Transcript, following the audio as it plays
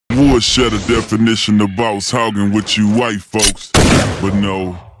Would share the definition of boss hogging with you white folks, but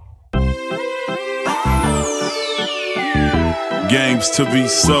no. Games to be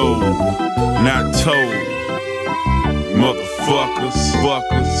sold, not told. Motherfuckers,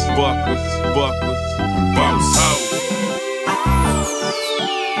 fuckers, fuckers, fuckers. Boss hogging.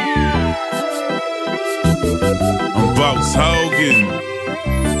 I'm boss hogging.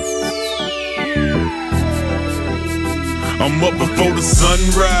 I'm up before the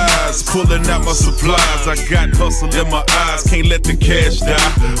sunrise, pulling out my supplies. I got hustle in my eyes, can't let the cash die.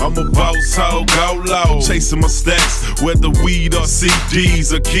 I'm a boss hog, outlaw, chasing my stacks. Whether weed or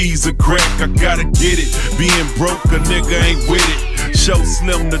CDs or keys or crack, I gotta get it. Being broke, a nigga ain't with it. Show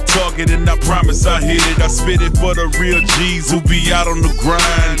Slim the target and I promise I hit it. I spit it for the real G's who be out on the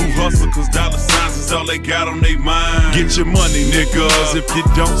grind, who hustle cause dollar signs is all they got on their mind. Get your money, niggas, if you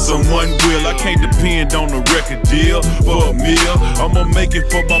don't, someone will. I can't depend on a record deal for a meal. I'ma make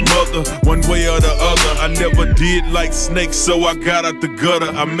it for my mother, one way or the other. I never did like snakes, so I got out the gutter.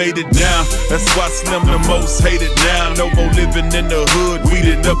 I made it down, that's why Slim the most hated now. No more living in the hood, we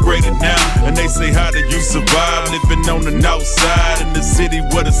done upgraded now. And they say, how did you survive living on the north side in the city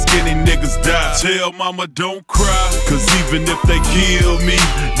where the skinny niggas die? Tell mama don't cry, cause even if they kill me,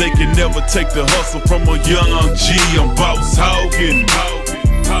 they can never take the hustle from a young G. I'm boss hogging.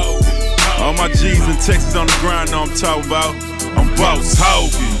 All my G's in Texas on the grind, know I'm talking about. I'm boss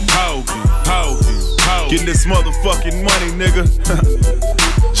hogging. Getting this motherfucking money, nigga.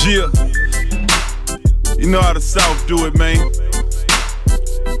 Yeah. You know how the South do it, man.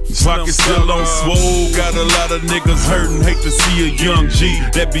 Pocket still on swole, got a lot of niggas hurting. Hate to see a young G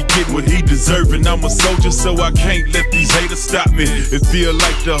that be getting what he deserving. I'm a soldier, so I can't let these haters stop me. It feel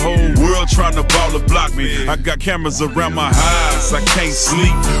like the whole world trying to ball or block me. I got cameras around my eyes, I can't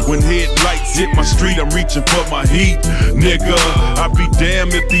sleep. When headlights hit my street, I'm reaching for my heat. Nigga, I be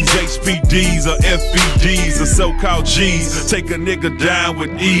damned if these HPDs or FBDs or so-called G's take a nigga down with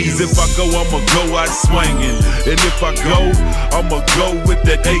ease. If I go, I'ma go out swinging. And if I go, I'ma go with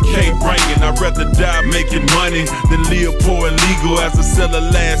that AK bringing. I'd rather die making money than live poor and legal as a seller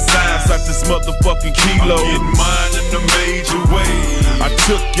last signs like this motherfucking kilo. I'm getting mine in a major way. I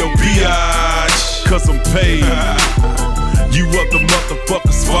took your biatch, cause I'm paid. You other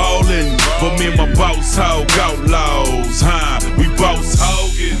motherfuckers falling, but me and my boss hog outlaws, huh? We boss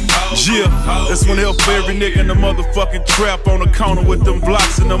hogging. Yeah, that's one help for every nigga in the motherfucking trap on the corner with them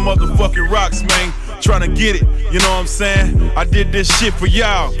blocks and them motherfucking rocks, man. Tryna get it, you know what I'm saying? I did this shit for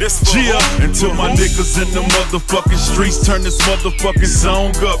y'all. Yeah, until my niggas in the motherfucking streets turn this motherfucking song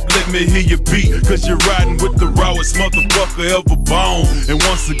up. Let me hear your beat, cause you're riding with the rawest motherfucker ever born. And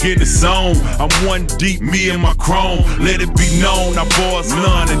once again it's on, I'm one deep, me and my chrome. Let it be known, I boys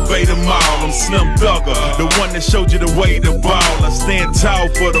none, invade them all. I'm Slim Thugger, the one that showed you the way to ball. I stand tall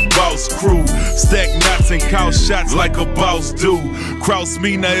for the boss crew, stack knots and call shots like a boss do. Cross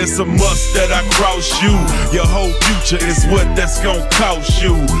me, now it's a must that I cross you. Your whole future is what that's gon' cost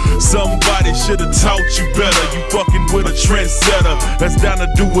you. Somebody should've taught you better. You fucking with a trendsetter that's down to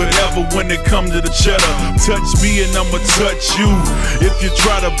do whatever when it come to the cheddar. Touch me and I'ma touch you. If you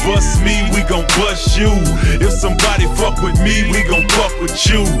try to bust me, we gon' bust you. If somebody fuck with me, we gon' fuck with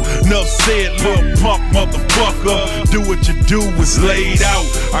you. Enough said, little punk motherfucker. Do what you do, it's laid out.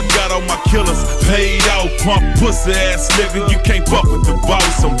 I got all my killers paid out. Punk pussy ass nigga, you can't fuck with the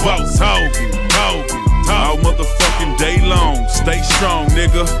boss. I'm boss hogging. All motherfucking day long, stay strong,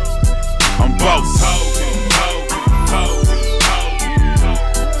 nigga. I'm boss hog.